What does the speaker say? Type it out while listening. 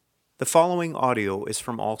The following audio is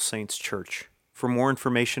from All Saints Church. For more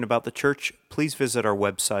information about the church, please visit our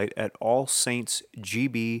website at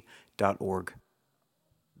allsaintsgb.org.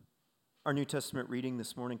 Our New Testament reading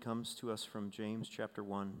this morning comes to us from James chapter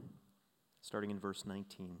 1, starting in verse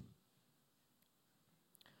 19.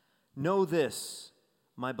 Know this,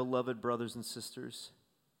 my beloved brothers and sisters.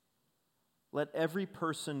 Let every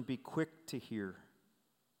person be quick to hear,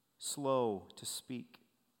 slow to speak,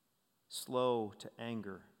 slow to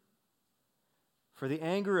anger. For the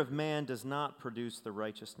anger of man does not produce the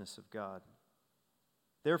righteousness of God.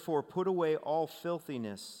 Therefore, put away all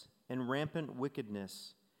filthiness and rampant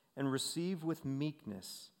wickedness, and receive with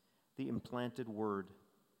meekness the implanted word,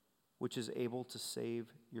 which is able to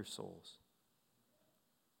save your souls.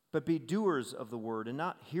 But be doers of the word, and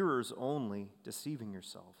not hearers only, deceiving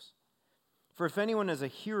yourselves. For if anyone is a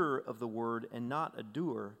hearer of the word and not a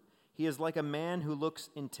doer, he is like a man who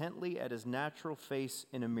looks intently at his natural face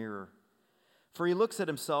in a mirror. For he looks at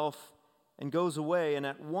himself and goes away and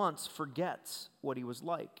at once forgets what he was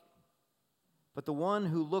like. But the one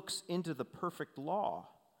who looks into the perfect law,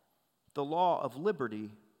 the law of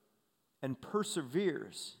liberty, and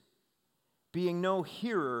perseveres, being no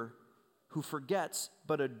hearer who forgets,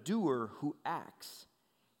 but a doer who acts,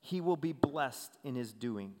 he will be blessed in his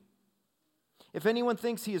doing. If anyone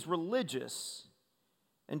thinks he is religious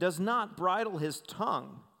and does not bridle his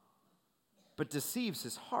tongue, but deceives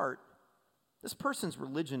his heart, this person's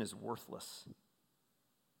religion is worthless.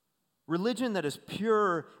 Religion that is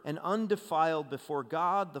pure and undefiled before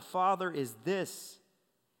God the Father is this: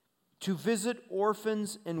 to visit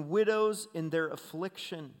orphans and widows in their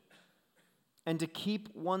affliction, and to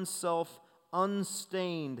keep oneself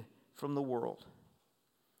unstained from the world.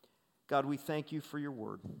 God, we thank you for your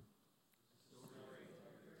word.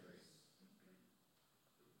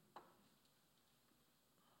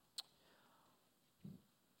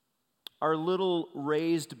 Our little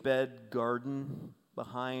raised bed garden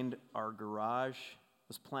behind our garage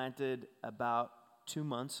was planted about 2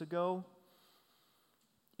 months ago.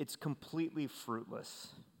 It's completely fruitless.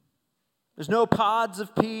 There's no pods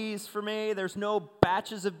of peas for me. There's no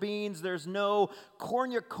batches of beans. There's no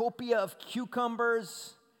cornucopia of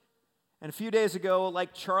cucumbers. And a few days ago,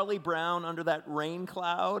 like Charlie Brown under that rain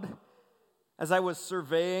cloud, as I was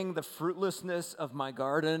surveying the fruitlessness of my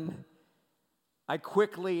garden, I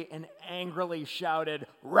quickly and angrily shouted,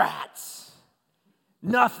 "Rats!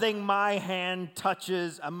 Nothing my hand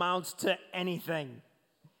touches amounts to anything."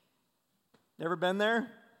 Ever been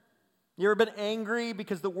there? You ever been angry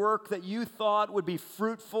because the work that you thought would be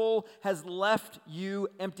fruitful has left you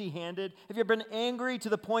empty-handed? Have you ever been angry to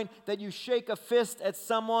the point that you shake a fist at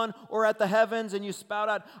someone or at the heavens and you spout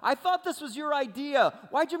out, "I thought this was your idea.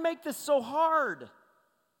 Why'd you make this so hard?"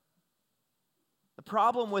 The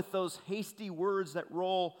problem with those hasty words that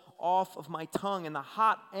roll off of my tongue and the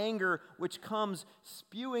hot anger which comes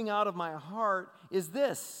spewing out of my heart is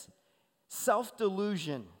this: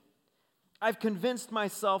 self-delusion. I've convinced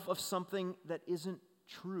myself of something that isn't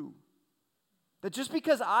true. That just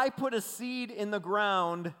because I put a seed in the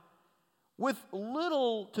ground with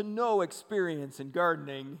little to no experience in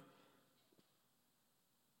gardening,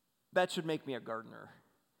 that should make me a gardener.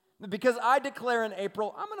 Because I declare in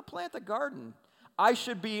April, I'm going to plant a garden, I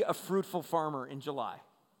should be a fruitful farmer in July.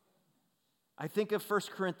 I think of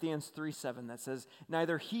 1 Corinthians 3:7 that says,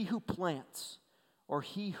 "Neither he who plants or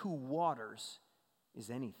he who waters is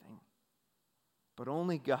anything, but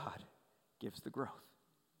only God gives the growth."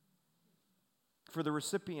 For the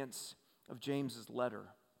recipients of James's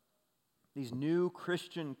letter, these new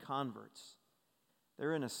Christian converts,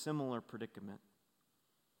 they're in a similar predicament.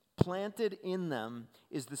 Planted in them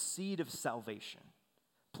is the seed of salvation.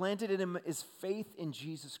 Planted in him is faith in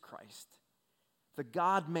Jesus Christ, the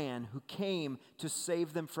God-man who came to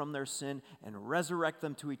save them from their sin and resurrect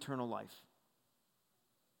them to eternal life.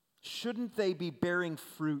 Shouldn't they be bearing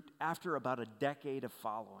fruit after about a decade of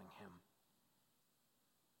following him?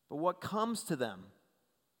 But what comes to them,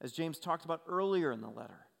 as James talked about earlier in the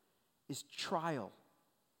letter, is trial,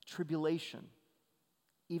 tribulation,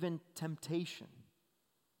 even temptation.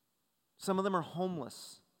 Some of them are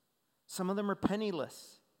homeless. Some of them are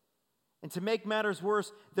penniless. And to make matters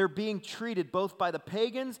worse, they're being treated both by the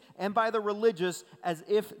pagans and by the religious as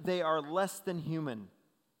if they are less than human.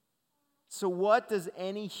 So what does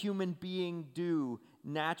any human being do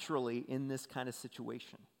naturally in this kind of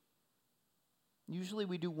situation? Usually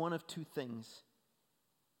we do one of two things.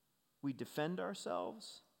 We defend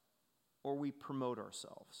ourselves or we promote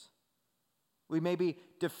ourselves. We maybe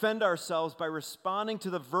defend ourselves by responding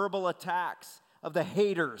to the verbal attacks of the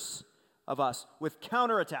haters of us with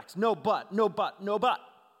counterattacks. No but, no but, no but.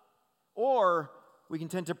 Or we can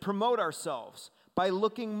tend to promote ourselves by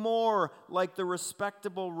looking more like the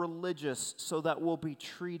respectable religious so that we'll be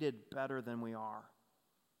treated better than we are.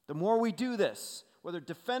 The more we do this, whether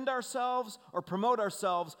defend ourselves or promote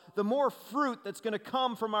ourselves, the more fruit that's going to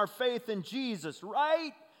come from our faith in Jesus,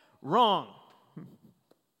 right? Wrong.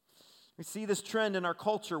 We see this trend in our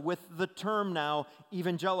culture with the term now,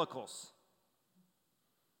 evangelicals.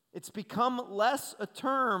 It's become less a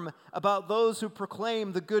term about those who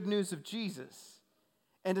proclaim the good news of Jesus,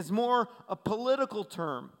 and is more a political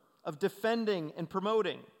term of defending and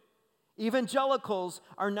promoting. Evangelicals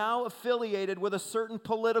are now affiliated with a certain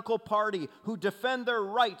political party who defend their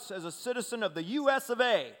rights as a citizen of the U.S. of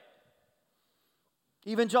A.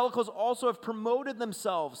 Evangelicals also have promoted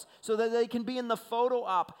themselves so that they can be in the photo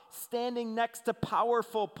op standing next to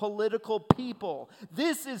powerful political people.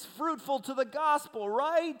 This is fruitful to the gospel,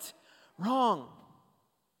 right? Wrong.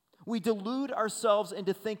 We delude ourselves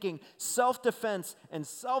into thinking self-defense and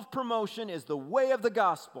self-promotion is the way of the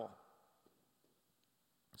gospel.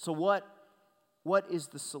 So what is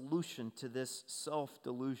the solution to this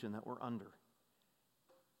self-delusion that we're under?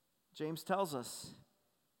 James tells us,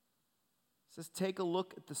 he says, take a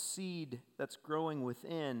look at the seed that's growing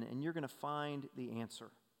within, and you're going to find the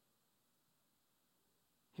answer.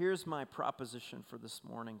 Here's my proposition for this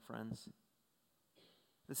morning, friends.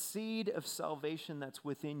 The seed of salvation that's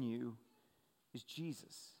within you is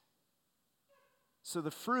Jesus. So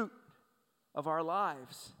the fruit of our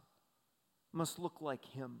lives must look like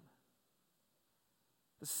him.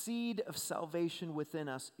 The seed of salvation within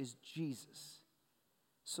us is Jesus.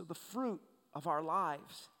 So the fruit of our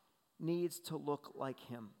lives needs to look like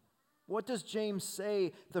him. What does James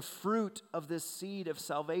say the fruit of this seed of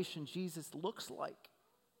salvation Jesus looks like?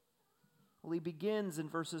 Well, he begins in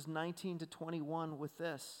verses 19 to 21 with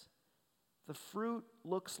this. The fruit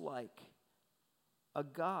looks like a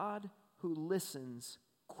God who listens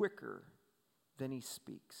quicker than he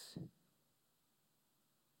speaks.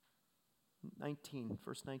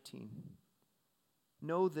 Verse 19.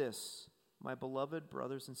 Know this, my beloved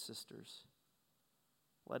brothers and sisters.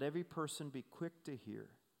 Let every person be quick to hear,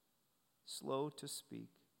 slow to speak,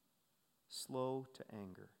 slow to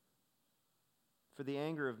anger. For the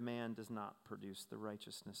anger of man does not produce the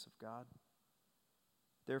righteousness of God.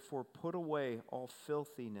 Therefore, put away all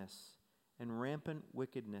filthiness and rampant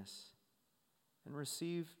wickedness, and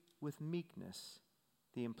receive with meekness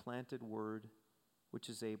the implanted word which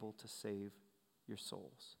is able to save your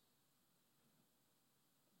souls.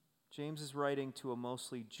 James is writing to a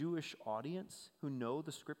mostly Jewish audience who know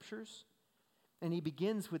the scriptures, and he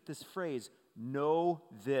begins with this phrase, know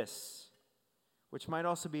this, which might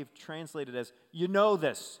also be translated as, you know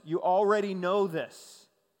this, you already know this.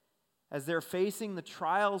 As they're facing the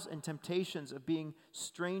trials and temptations of being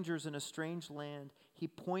strangers in a strange land, he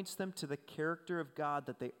points them to the character of God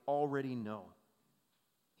that they already know.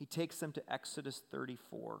 He takes them to Exodus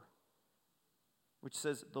 34, which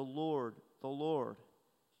says, the Lord,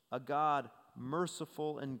 a God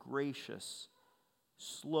merciful and gracious,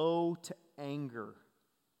 slow to anger,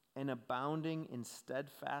 and abounding in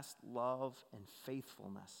steadfast love and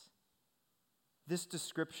faithfulness. This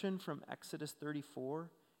description from Exodus 34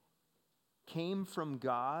 came from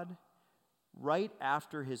God right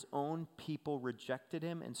after his own people rejected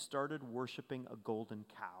him and started worshiping a golden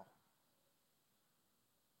cow.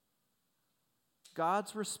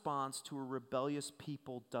 God's response to a rebellious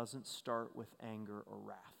people doesn't start with anger or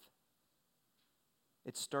wrath.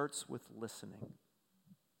 It starts with listening.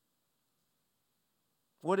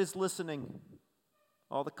 What is listening?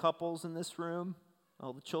 All the couples in this room,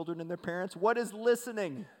 all the children and their parents, what is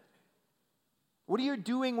listening? What are you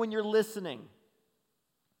doing when you're listening?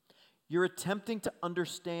 You're attempting to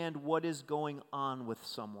understand what is going on with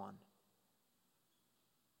someone.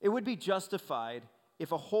 It would be justified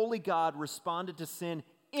if a holy God responded to sin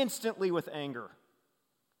instantly with anger.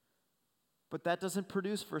 But that doesn't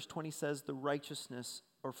produce, verse 20 says, the righteousness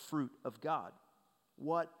or fruit of God.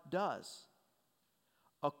 What does?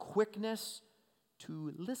 A quickness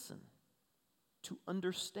to listen, to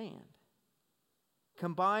understand,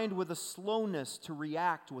 combined with a slowness to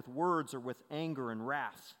react with words or with anger and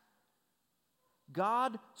wrath.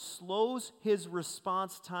 God slows his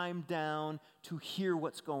response time down to hear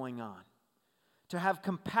what's going on, to have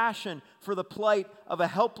compassion for the plight of a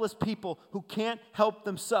helpless people who can't help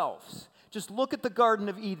themselves. Just look at the Garden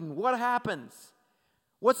of Eden. What happens?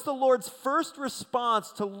 What's the Lord's first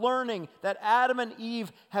response to learning that Adam and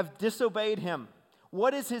Eve have disobeyed him?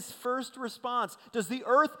 What is his first response? Does the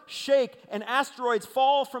earth shake and asteroids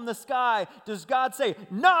fall from the sky? Does God say,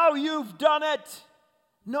 "Now you've done it"?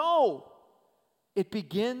 No. It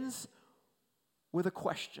begins with a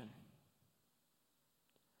question.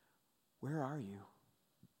 Where are you?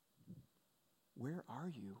 Where are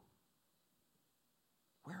you?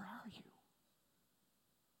 Where are you?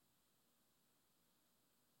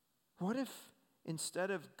 What if instead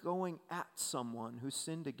of going at someone who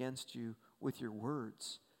sinned against you with your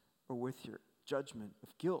words or with your judgment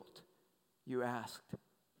of guilt, you asked,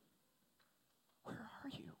 where are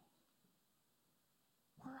you?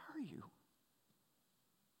 Where are you?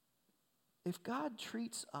 If God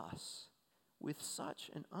treats us with such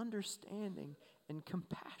an understanding and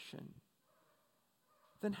compassion,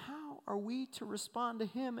 then how are we to respond to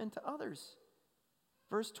him and to others?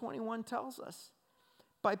 Verse 21 tells us,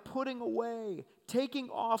 by putting away, taking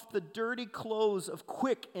off the dirty clothes of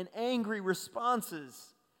quick and angry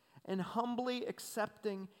responses, and humbly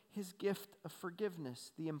accepting his gift of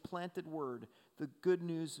forgiveness, the implanted word, the good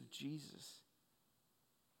news of Jesus.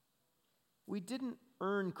 We didn't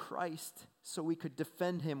earn Christ so we could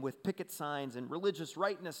defend him with picket signs and religious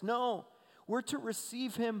rightness. No, we're to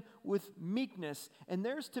receive him with meekness, and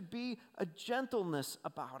there's to be a gentleness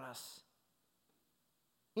about us.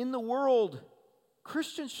 In the world,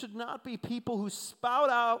 Christians should not be people who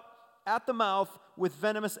spout out at the mouth with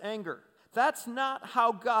venomous anger. That's not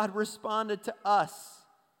how God responded to us.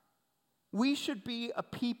 We should be a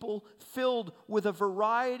people filled with a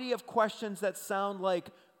variety of questions that sound like,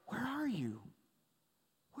 where are you?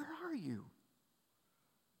 Where are you?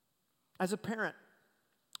 As a parent,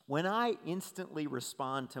 when I instantly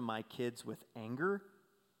respond to my kids with anger,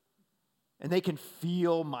 and they can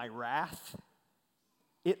feel my wrath,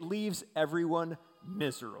 it leaves everyone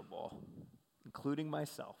miserable, including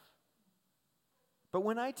myself. But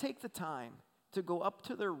when I take the time to go up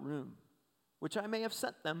to their room, which I may have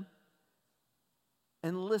sent them,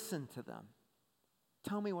 and listen to them,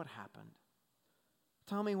 tell me what happened.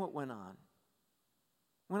 Tell me what went on.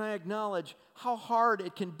 When I acknowledge how hard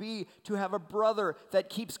it can be to have a brother that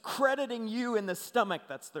keeps crediting you in the stomach,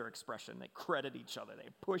 that's their expression, they credit each other, they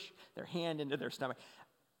push their hand into their stomach.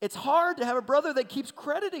 It's hard to have a brother that keeps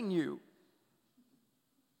crediting you.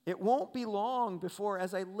 It won't be long before,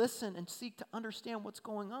 as I listen and seek to understand what's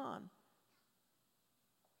going on,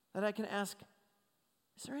 that I can ask,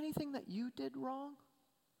 is there anything that you did wrong?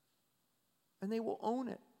 And they will own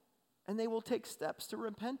it, and they will take steps to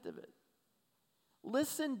repent of it.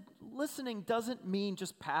 Listening doesn't mean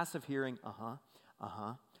just passive hearing,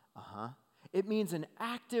 It means an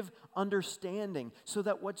active understanding so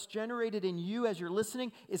that what's generated in you as you're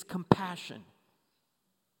listening is compassion.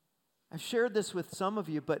 I've shared this with some of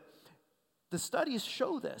you, but the studies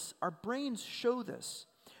show this. Our brains show this.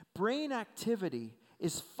 Brain activity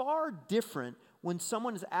is far different when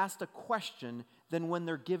someone is asked a question than when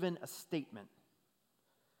they're given a statement.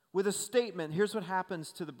 With a statement, here's what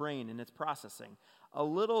happens to the brain in its processing. A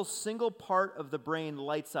little single part of the brain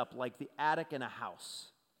lights up like the attic in a house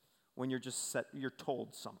when you're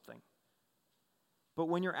told something. But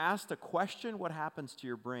when you're asked a question, what happens to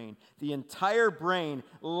your brain? The entire brain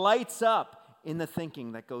lights up in the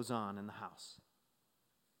thinking that goes on in the house.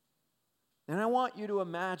 And I want you to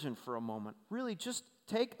imagine for a moment, really just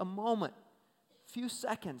take a moment, a few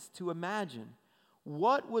seconds to imagine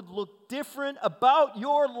what would look different about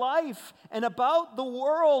your life and about the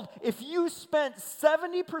world if you spent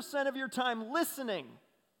 70% of your time listening,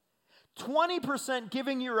 20%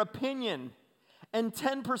 giving your opinion, and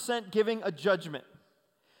 10% giving a judgment.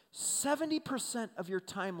 70% of your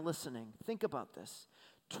time listening, think about this,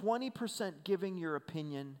 20% giving your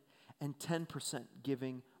opinion, and 10%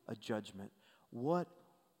 giving a judgment. What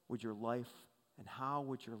would your life and how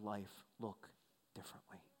would your life look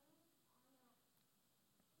differently?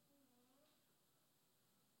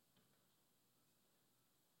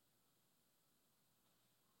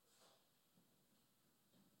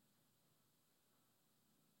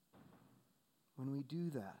 When we do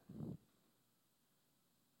that,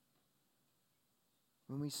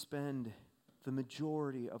 when we spend the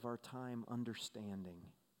majority of our time understanding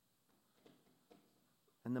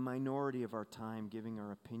and the minority of our time giving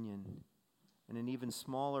our opinion and an even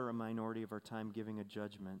smaller minority of our time giving a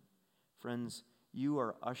judgment, friends, you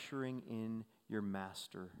are ushering in your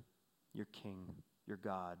master, your king, your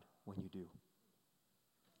God when you do.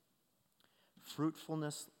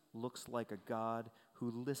 Fruitfulness looks like a God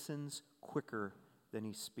who listens quicker than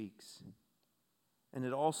he speaks. And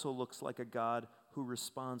it also looks like a God who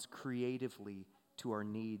responds creatively to our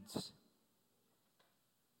needs.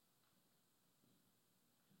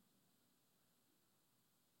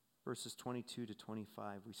 Verses 22 to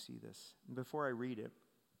 25, we see this. And before I read it,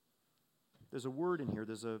 there's a word in here,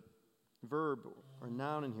 there's a verb or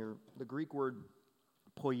noun in here, the Greek word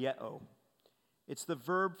poieo. It's the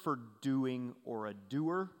verb for doing or a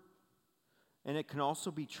doer. And it can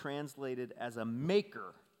also be translated as a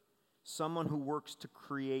maker, someone who works to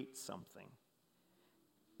create something.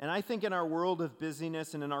 And I think in our world of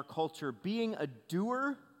busyness and in our culture, being a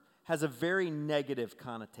doer has a very negative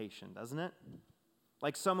connotation, doesn't it?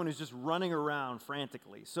 Like someone who's just running around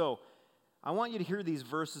frantically. So I want you to hear these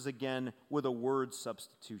verses again with a word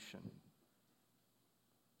substitution.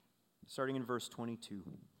 Starting in verse 22.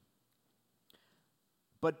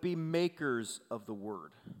 But be makers of the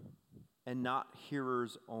word, and not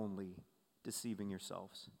hearers only, deceiving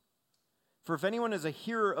yourselves. For if anyone is a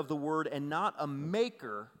hearer of the word and not a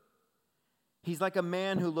maker, he's like a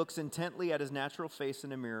man who looks intently at his natural face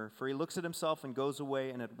in a mirror, for he looks at himself and goes away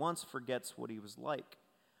and at once forgets what he was like.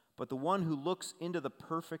 But the one who looks into the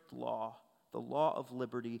perfect law, the law of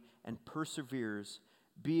liberty, and perseveres,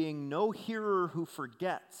 being no hearer who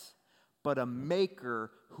forgets, but a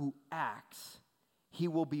maker who acts, he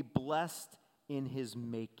will be blessed in his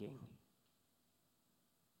making.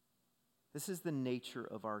 This is the nature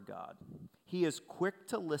of our God. He is quick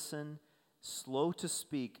to listen, slow to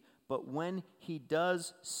speak, but when he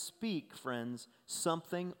does speak, friends,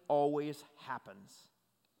 something always happens.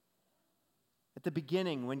 At the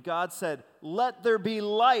beginning, when God said, "Let there be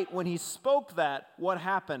light," when he spoke that, what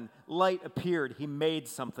happened? Light appeared. He made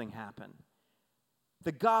something happen.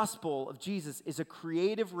 The gospel of Jesus is a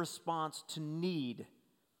creative response to need.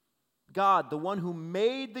 God, the one who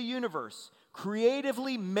made the universe,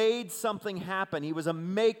 creatively made something happen. He was a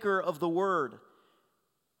maker of the word.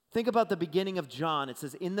 Think about the beginning of John. It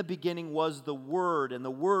says, "In the beginning was the Word, and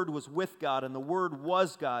the Word was with God, and the Word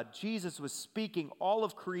was God." Jesus was speaking all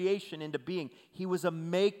of creation into being. He was a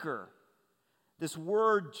maker. This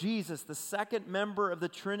Word, Jesus, the second member of the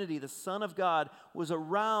Trinity, the Son of God, was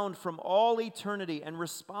around from all eternity and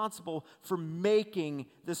responsible for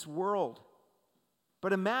making this world.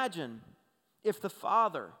 But imagine if the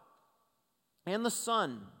Father and the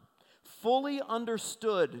Son fully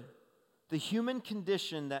understood the human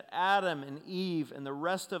condition that Adam and Eve and the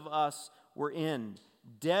rest of us were in,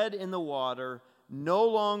 dead in the water, no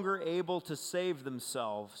longer able to save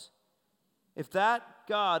themselves. If that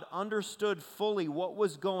God understood fully what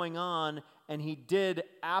was going on and he did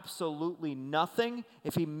absolutely nothing,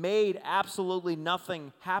 if he made absolutely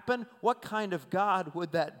nothing happen, what kind of God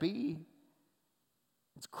would that be?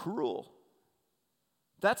 It's cruel.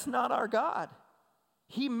 That's not our God.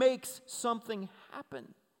 He makes something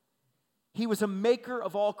happen. He was a maker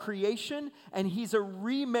of all creation, and he's a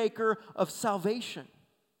remaker of salvation.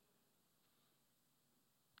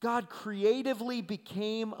 God creatively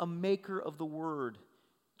became a maker of the word.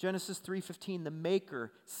 Genesis 3:15, the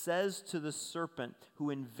maker says to the serpent who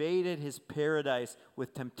invaded his paradise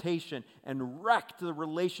with temptation and wrecked the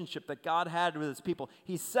relationship that God had with his people.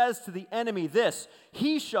 He says to the enemy this,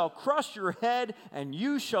 "He shall crush your head and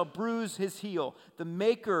you shall bruise his heel." The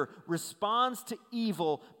maker responds to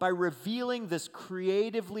evil by revealing this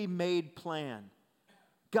creatively made plan.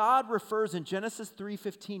 God refers in Genesis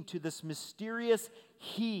 3:15 to this mysterious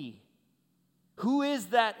he. Who is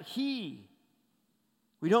that he?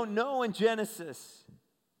 We don't know in Genesis,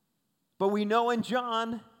 but we know in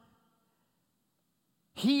John.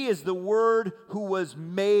 He is the Word who was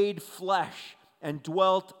made flesh and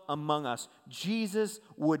dwelt among us. Jesus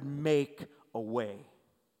would make a way.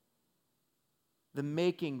 The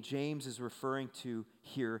making James is referring to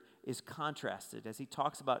here is contrasted as he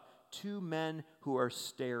talks about two men who are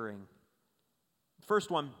staring. The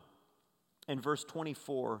first one, in verse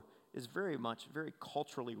 24, is very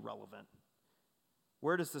culturally relevant.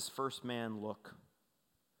 Where does this first man look?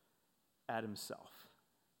 At himself.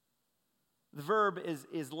 The verb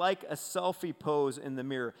is like a selfie pose in the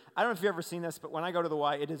mirror. I don't know if you've ever seen this, but when I go to the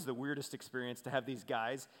Y, it is the weirdest experience to have these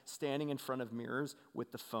guys standing in front of mirrors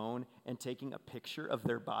with the phone and taking a picture of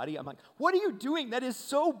their body. I'm like, what are you doing? That is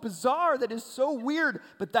so bizarre. That is so weird.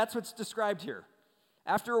 But that's what's described here.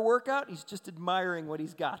 After a workout, he's just admiring what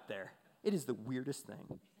he's got there. It is the weirdest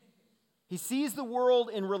thing. He sees the world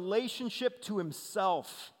in relationship to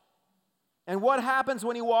himself. And what happens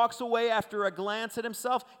when he walks away after a glance at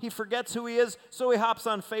himself? He forgets who he is, so he hops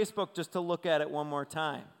on Facebook just to look at it one more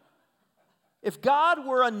time. If God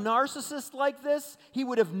were a narcissist like this, he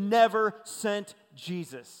would have never sent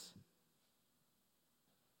Jesus.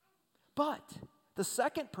 But the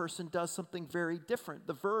second person does something very different.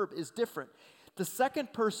 The verb is different. The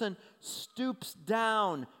second person stoops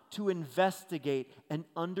down to investigate and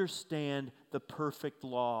understand the perfect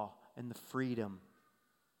law and the freedom.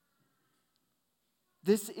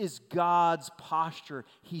 This is God's posture.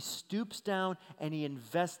 He stoops down and he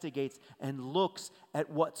investigates and looks at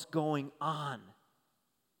what's going on.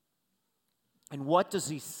 And what does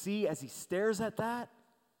he see as he stares at that?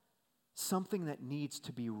 something that needs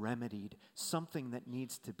to be remedied, something that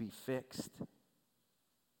needs to be fixed.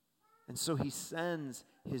 And so he sends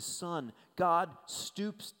his Son. God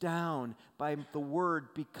stoops down by the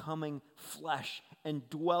Word becoming flesh and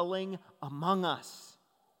dwelling among us.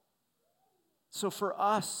 So for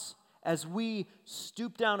us, as we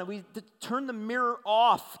stoop down and we turn the mirror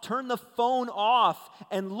off, turn the phone off,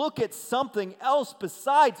 and look at something else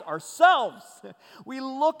besides ourselves, we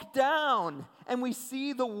look down and we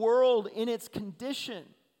see the world in its condition.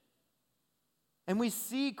 And we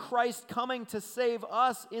see Christ coming to save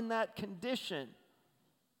us in that condition.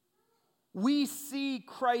 We see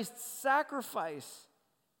Christ's sacrifice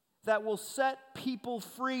that will set people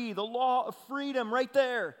free, the law of freedom right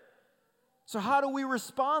there. So how do we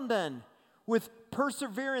respond then? With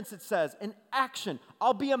perseverance, it says, and action.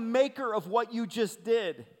 I'll be a maker of what you just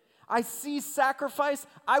did. I see sacrifice,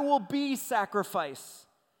 I will be sacrifice.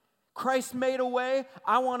 Christ made a way,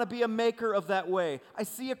 I want to be a maker of that way. I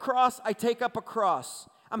see a cross, I take up a cross.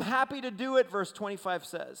 I'm happy to do it, verse 25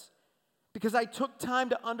 says, because I took time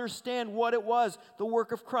to understand what it was, the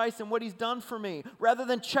work of Christ and what he's done for me, rather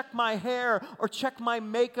than check my hair or check my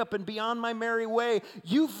makeup and be on my merry way.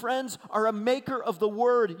 You, friends, are a maker of the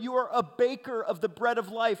word. You are a baker of the bread of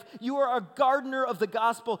life. You are a gardener of the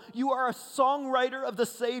gospel. You are a songwriter of the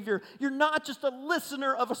Savior. You're not just a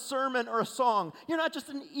listener of a sermon or a song. You're not just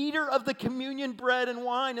an eater of the communion bread and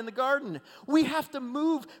wine in the garden. We have to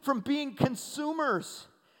move from being consumers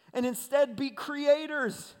and instead be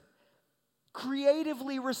creators.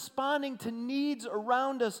 Creatively responding to needs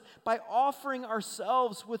around us by offering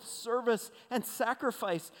ourselves with service and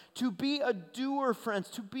sacrifice. To be a doer, friends,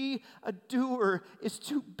 to be a doer is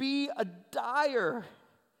to be a dyer.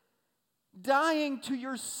 Dying to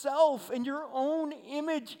yourself and your own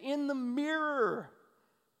image in the mirror.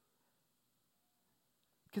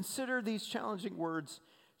 Consider these challenging words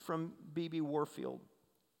from B.B. Warfield.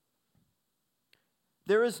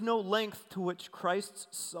 There is no length to which Christ's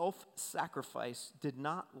self-sacrifice did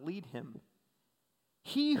not lead him.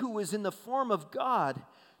 He who was in the form of God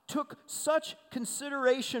took such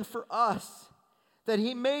consideration for us that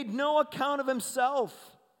he made no account of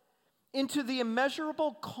himself. Into the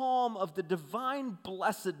immeasurable calm of the divine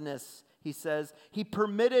blessedness, he says, he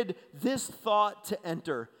permitted this thought to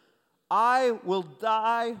enter: I will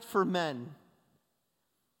die for men.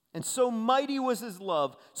 And so mighty was his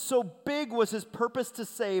love, so big was his purpose to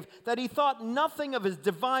save, that he thought nothing of his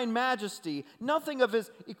divine majesty, nothing of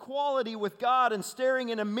his equality with God and staring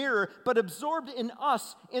in a mirror, but absorbed in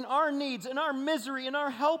us, in our needs, in our misery, in our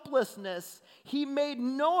helplessness. He made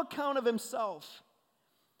no account of himself.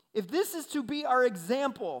 If this is to be our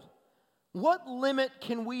example, what limit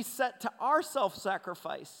can we set to our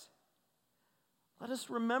self-sacrifice? Let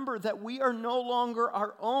us remember that we are no longer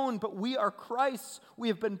our own, but we are Christ's. We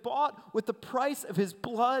have been bought with the price of his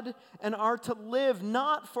blood and are to live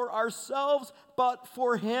not for ourselves, but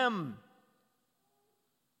for him.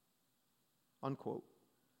 Unquote.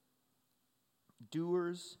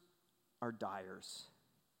 Doers are dyers.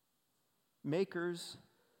 Makers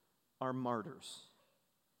are martyrs.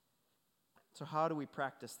 So how do we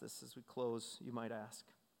practice this as we close, you might ask?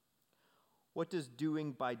 What does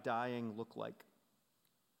doing by dying look like?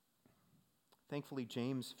 Thankfully,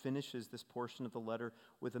 James finishes this portion of the letter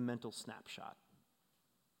with a mental snapshot.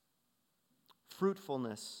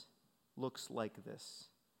 Fruitfulness looks like this: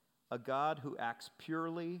 a God who acts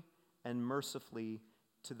purely and mercifully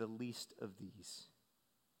to the least of these.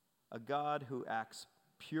 A God who acts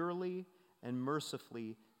purely and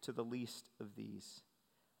mercifully to the least of these.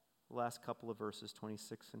 The last couple of verses,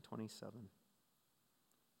 26 and 27.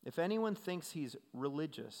 If anyone thinks he's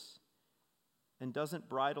religious and doesn't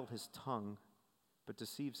bridle his tongue, but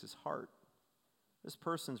deceives his heart, this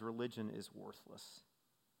person's religion is worthless.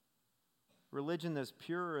 Religion that is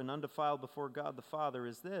pure and undefiled before God the Father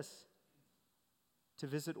is this: to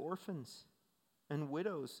visit orphans and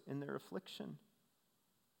widows in their affliction,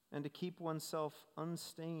 and to keep oneself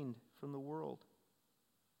unstained from the world.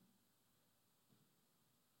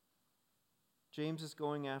 James is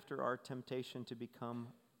going after our temptation to become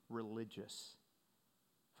religious.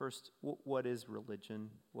 First, what is religion?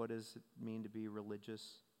 What does it mean to be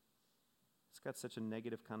religious? It's got such a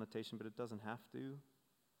negative connotation, but it doesn't have to.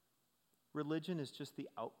 Religion is just the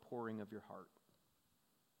outpouring of your heart.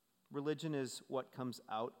 Religion is what comes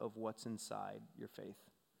out of what's inside your faith.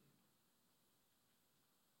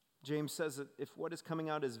 James says that if what is coming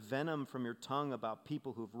out is venom from your tongue about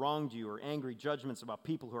people who've wronged you, or angry judgments about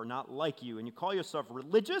people who are not like you, and you call yourself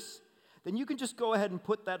religious, then you can just go ahead and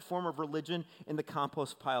put that form of religion in the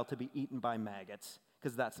compost pile to be eaten by maggots,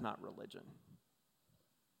 because that's not religion.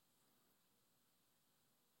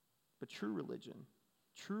 But true religion,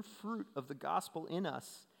 true fruit of the gospel in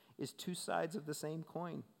us, is two sides of the same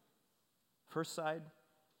coin. First side,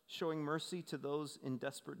 showing mercy to those in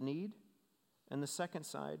desperate need, and the second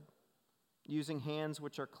side, using hands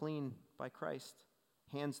which are clean by Christ,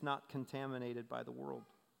 hands not contaminated by the world.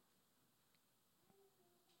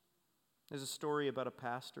 There's a story about a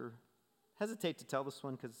pastor. Hesitate to tell this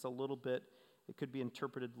one because it's a little bit, it could be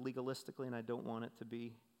interpreted legalistically, and I don't want it to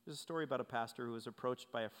be. There's a story about a pastor who was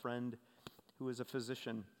approached by a friend who was a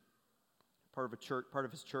physician, part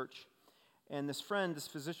of his church. And this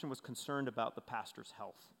physician, was concerned about the pastor's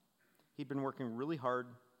health. He'd been working really hard,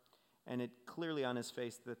 and it clearly on his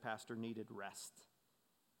face the pastor needed rest.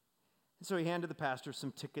 And so he handed the pastor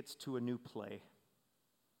some tickets to a new play.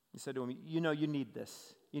 He said to him, you need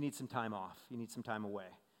this. You need some time off. You need some time away.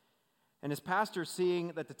 And his pastor, seeing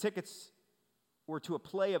that the tickets were to a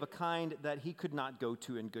play of a kind that he could not go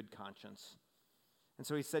to in good conscience. And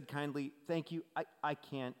so he said kindly, thank you, I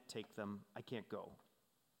can't take them. I can't go.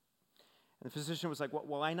 And the physician was like, well,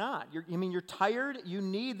 why not? You're tired? You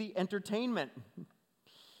need the entertainment.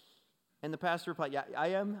 And the pastor replied, yeah, I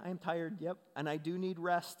am tired, yep, and I do need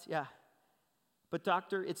rest, yeah. But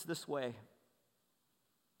doctor, it's this way.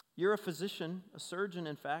 You're a physician, a surgeon,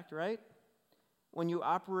 in fact, right? When you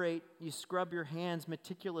operate, you scrub your hands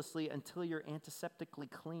meticulously until you're antiseptically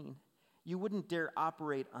clean. You wouldn't dare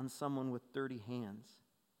operate on someone with dirty hands.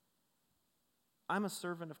 I'm a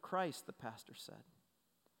servant of Christ, the pastor said.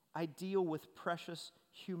 I deal with precious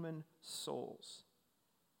human souls,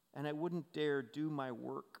 and I wouldn't dare do my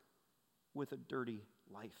work with a dirty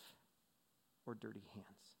life or dirty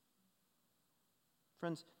hands.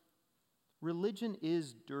 Friends, religion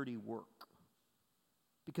is dirty work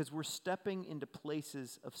because we're stepping into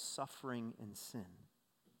places of suffering and sin.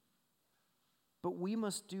 But we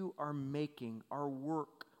must do our making, our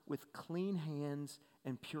work, with clean hands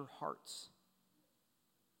and pure hearts.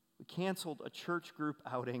 We canceled a church group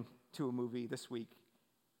outing to a movie this week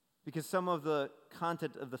because some of the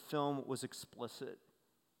content of the film was explicit.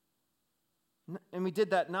 And we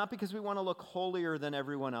did that not because we want to look holier than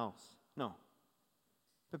everyone else, no,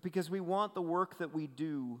 but because we want the work that we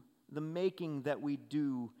do, the making that we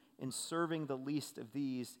do in serving the least of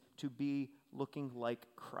these, to be looking like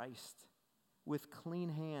Christ, with clean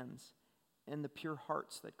hands and the pure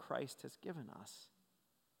hearts that Christ has given us,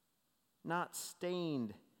 not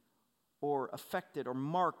stained or affected or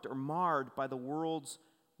marked or marred by the world's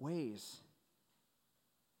ways.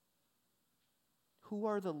 Who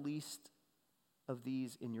are the least of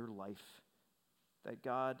these in your life that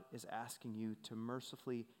God is asking you to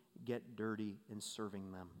mercifully get dirty in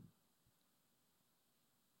serving them?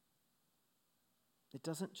 It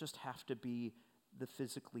doesn't just have to be the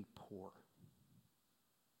physically poor.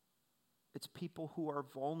 It's people who are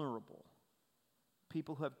vulnerable,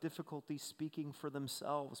 people who have difficulty speaking for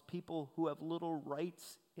themselves, people who have little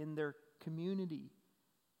rights in their community.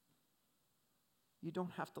 You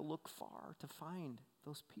don't have to look far to find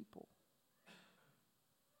those people.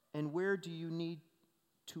 And where do you need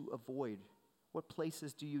to avoid? What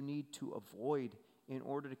places do you need to avoid in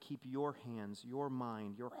order to keep your hands, your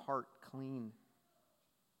mind, your heart clean?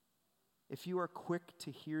 If you are quick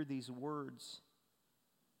to hear these words,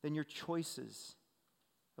 then your choices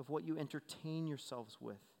of what you entertain yourselves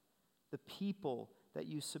with, the people that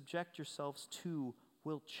you subject yourselves to,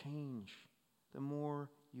 will change the more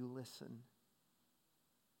you listen.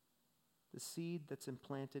 The seed that's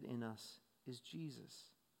implanted in us is Jesus.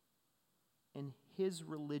 And his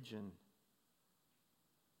religion,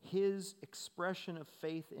 his expression of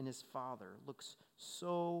faith in his Father, looks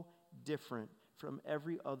so different from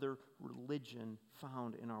every other religion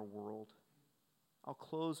found in our world. I'll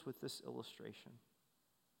close with this illustration.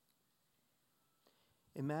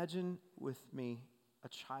 Imagine with me a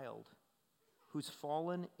child who's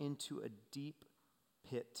fallen into a deep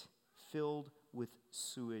pit filled with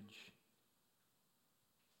sewage.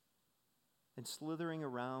 And slithering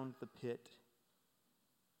around the pit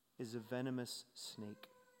is a venomous snake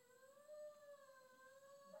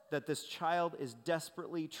that this child is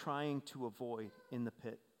desperately trying to avoid in the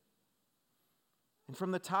pit. And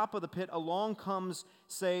from the top of the pit, along comes,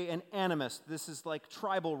 say, an animist. This is like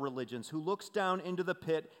tribal religions, who looks down into the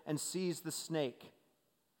pit and sees the snake.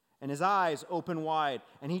 And his eyes open wide,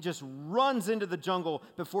 and he just runs into the jungle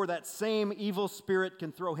before that same evil spirit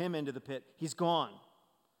can throw him into the pit. He's gone.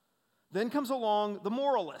 Then comes along the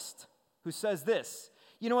moralist, who says this: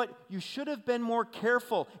 you know what? You should have been more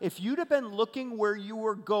careful. If you'd have been looking where you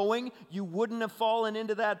were going, you wouldn't have fallen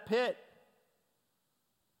into that pit.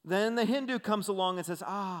 Then the Hindu comes along and says,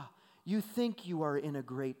 you think you are in a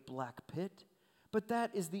great black pit, but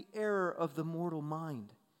that is the error of the mortal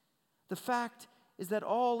mind. The fact is that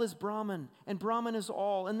all is Brahman, and Brahman is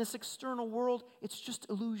all. And this external world, it's just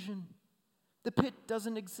illusion. The pit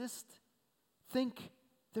doesn't exist. Think,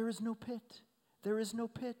 there is no pit. There is no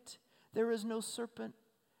pit. There is no serpent.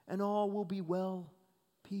 And all will be well.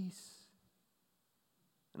 Peace.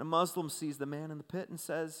 And a Muslim sees the man in the pit and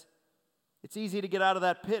says, it's easy to get out of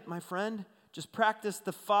that pit, my friend. Just practice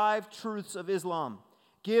the 5 truths of Islam.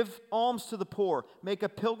 Give alms to the poor, make a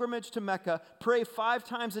pilgrimage to Mecca, pray 5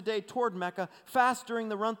 times a day toward Mecca, fast during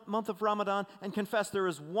the month of Ramadan, and confess there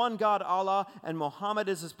is one God, Allah, and Muhammad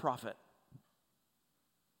is his prophet.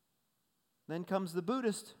 Then comes the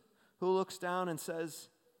Buddhist who looks down and says,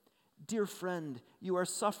 dear friend, you are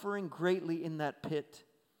suffering greatly in that pit.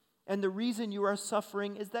 And the reason you are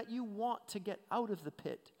suffering is that you want to get out of the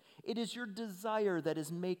pit. It is your desire that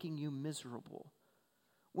is making you miserable.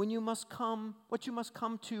 What you must come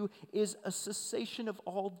to is a cessation of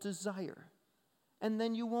all desire. And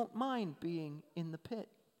then you won't mind being in the pit.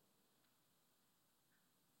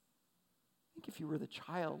 Think if you were the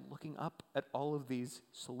child looking up at all of these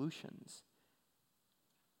solutions.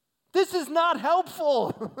 This is not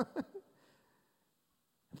helpful.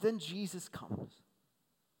 Then Jesus comes.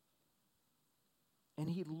 And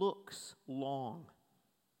he looks long.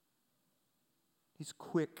 He's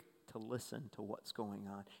quick to listen to what's going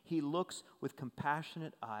on. He looks with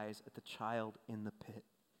compassionate eyes at the child in the pit,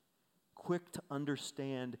 quick to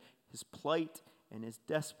understand his plight and his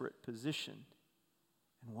desperate position.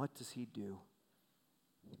 And what does he do?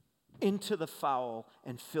 Into the foul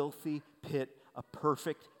and filthy pit, a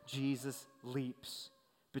perfect Jesus leaps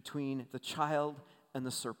between the child and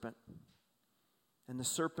the serpent. And the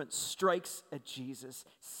serpent strikes at Jesus,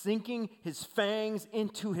 sinking his fangs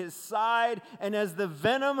into his side. And as the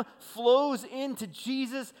venom flows into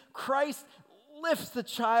Jesus, Christ lifts the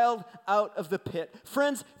child out of the pit.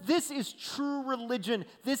 Friends, this is true religion.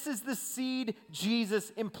 This is the seed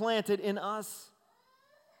Jesus implanted in us.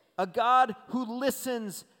 A God who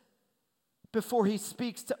listens before he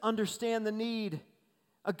speaks to understand the need.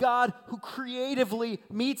 A God who creatively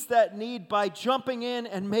meets that need by jumping in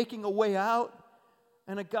and making a way out.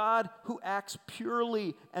 And a God who acts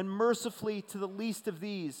purely and mercifully to the least of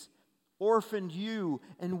these, orphaned you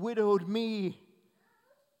and widowed me.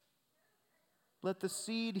 Let the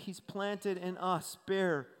seed he's planted in us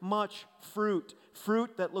bear much fruit,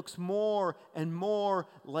 fruit that looks more and more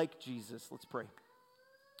like Jesus. Let's pray.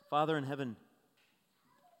 Father in heaven,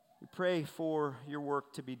 we pray for your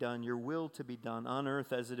work to be done, your will to be done on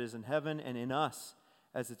earth as it is in heaven, and in us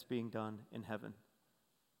as it's being done in heaven.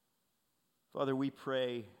 Father, we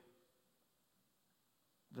pray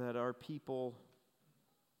that our people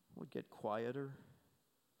would get quieter,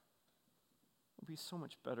 would be so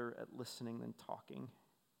much better at listening than talking,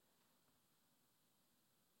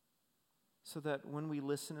 so that when we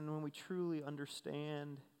listen and when we truly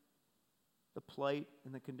understand the plight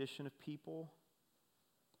and the condition of people,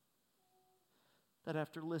 that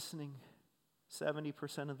after listening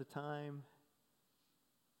 70% of the time,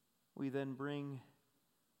 we then bring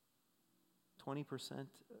 20%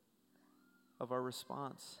 of our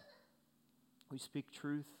response. We speak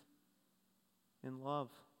truth in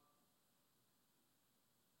love.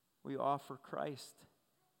 We offer Christ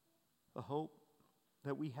the hope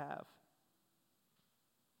that we have.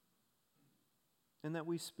 And that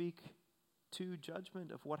we speak to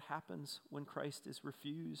judgment of what happens when Christ is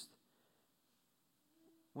refused,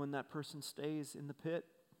 when that person stays in the pit.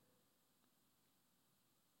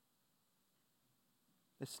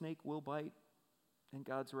 The snake will bite, and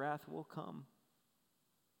God's wrath will come.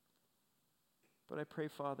 But I pray,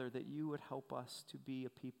 Father, that you would help us to be a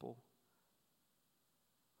people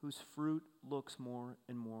whose fruit looks more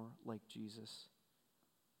and more like Jesus.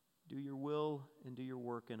 Do your will and do your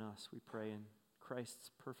work in us, we pray in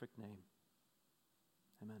Christ's perfect name.